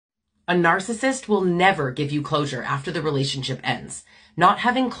A narcissist will never give you closure after the relationship ends. Not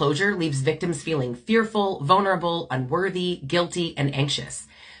having closure leaves victims feeling fearful, vulnerable, unworthy, guilty, and anxious.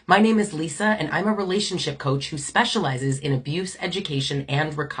 My name is Lisa, and I'm a relationship coach who specializes in abuse education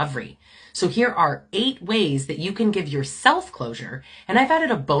and recovery. So here are 8 ways that you can give yourself closure, and I've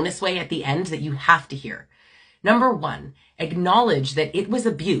added a bonus way at the end that you have to hear. Number 1, acknowledge that it was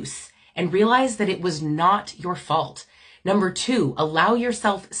abuse and realize that it was not your fault. Number 2, allow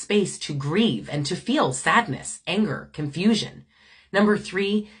yourself space to grieve and to feel sadness, anger, confusion. Number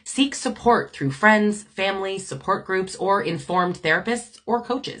 3, seek support through friends, family, support groups, or informed therapists or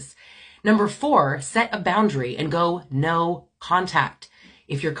coaches. Number 4, set a boundary and go no contact.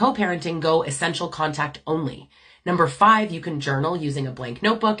 If you're co-parenting, go essential contact only. Number 5, you can journal using a blank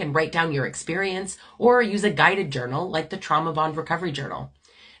notebook and write down your experience, or use a guided journal like the Trauma Bond Recovery Journal.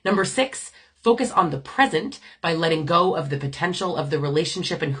 Number 6, focus on the present by letting go of the potential of the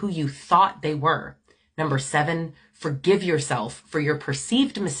relationship and who you thought they were. Number 7, forgive yourself for your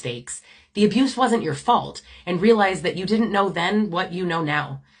perceived mistakes. The abuse wasn't your fault, and realize that you didn't know then what you know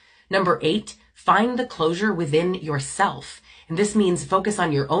now. Number 8, find the closure within yourself. And this means focus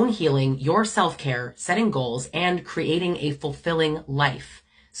on your own healing, your self-care, setting goals, and creating a fulfilling life.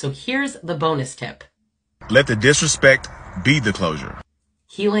 So here's the bonus tip. Let the disrespect be the closure.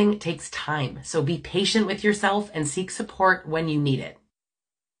 Healing takes time, so be patient with yourself and seek support when you need it.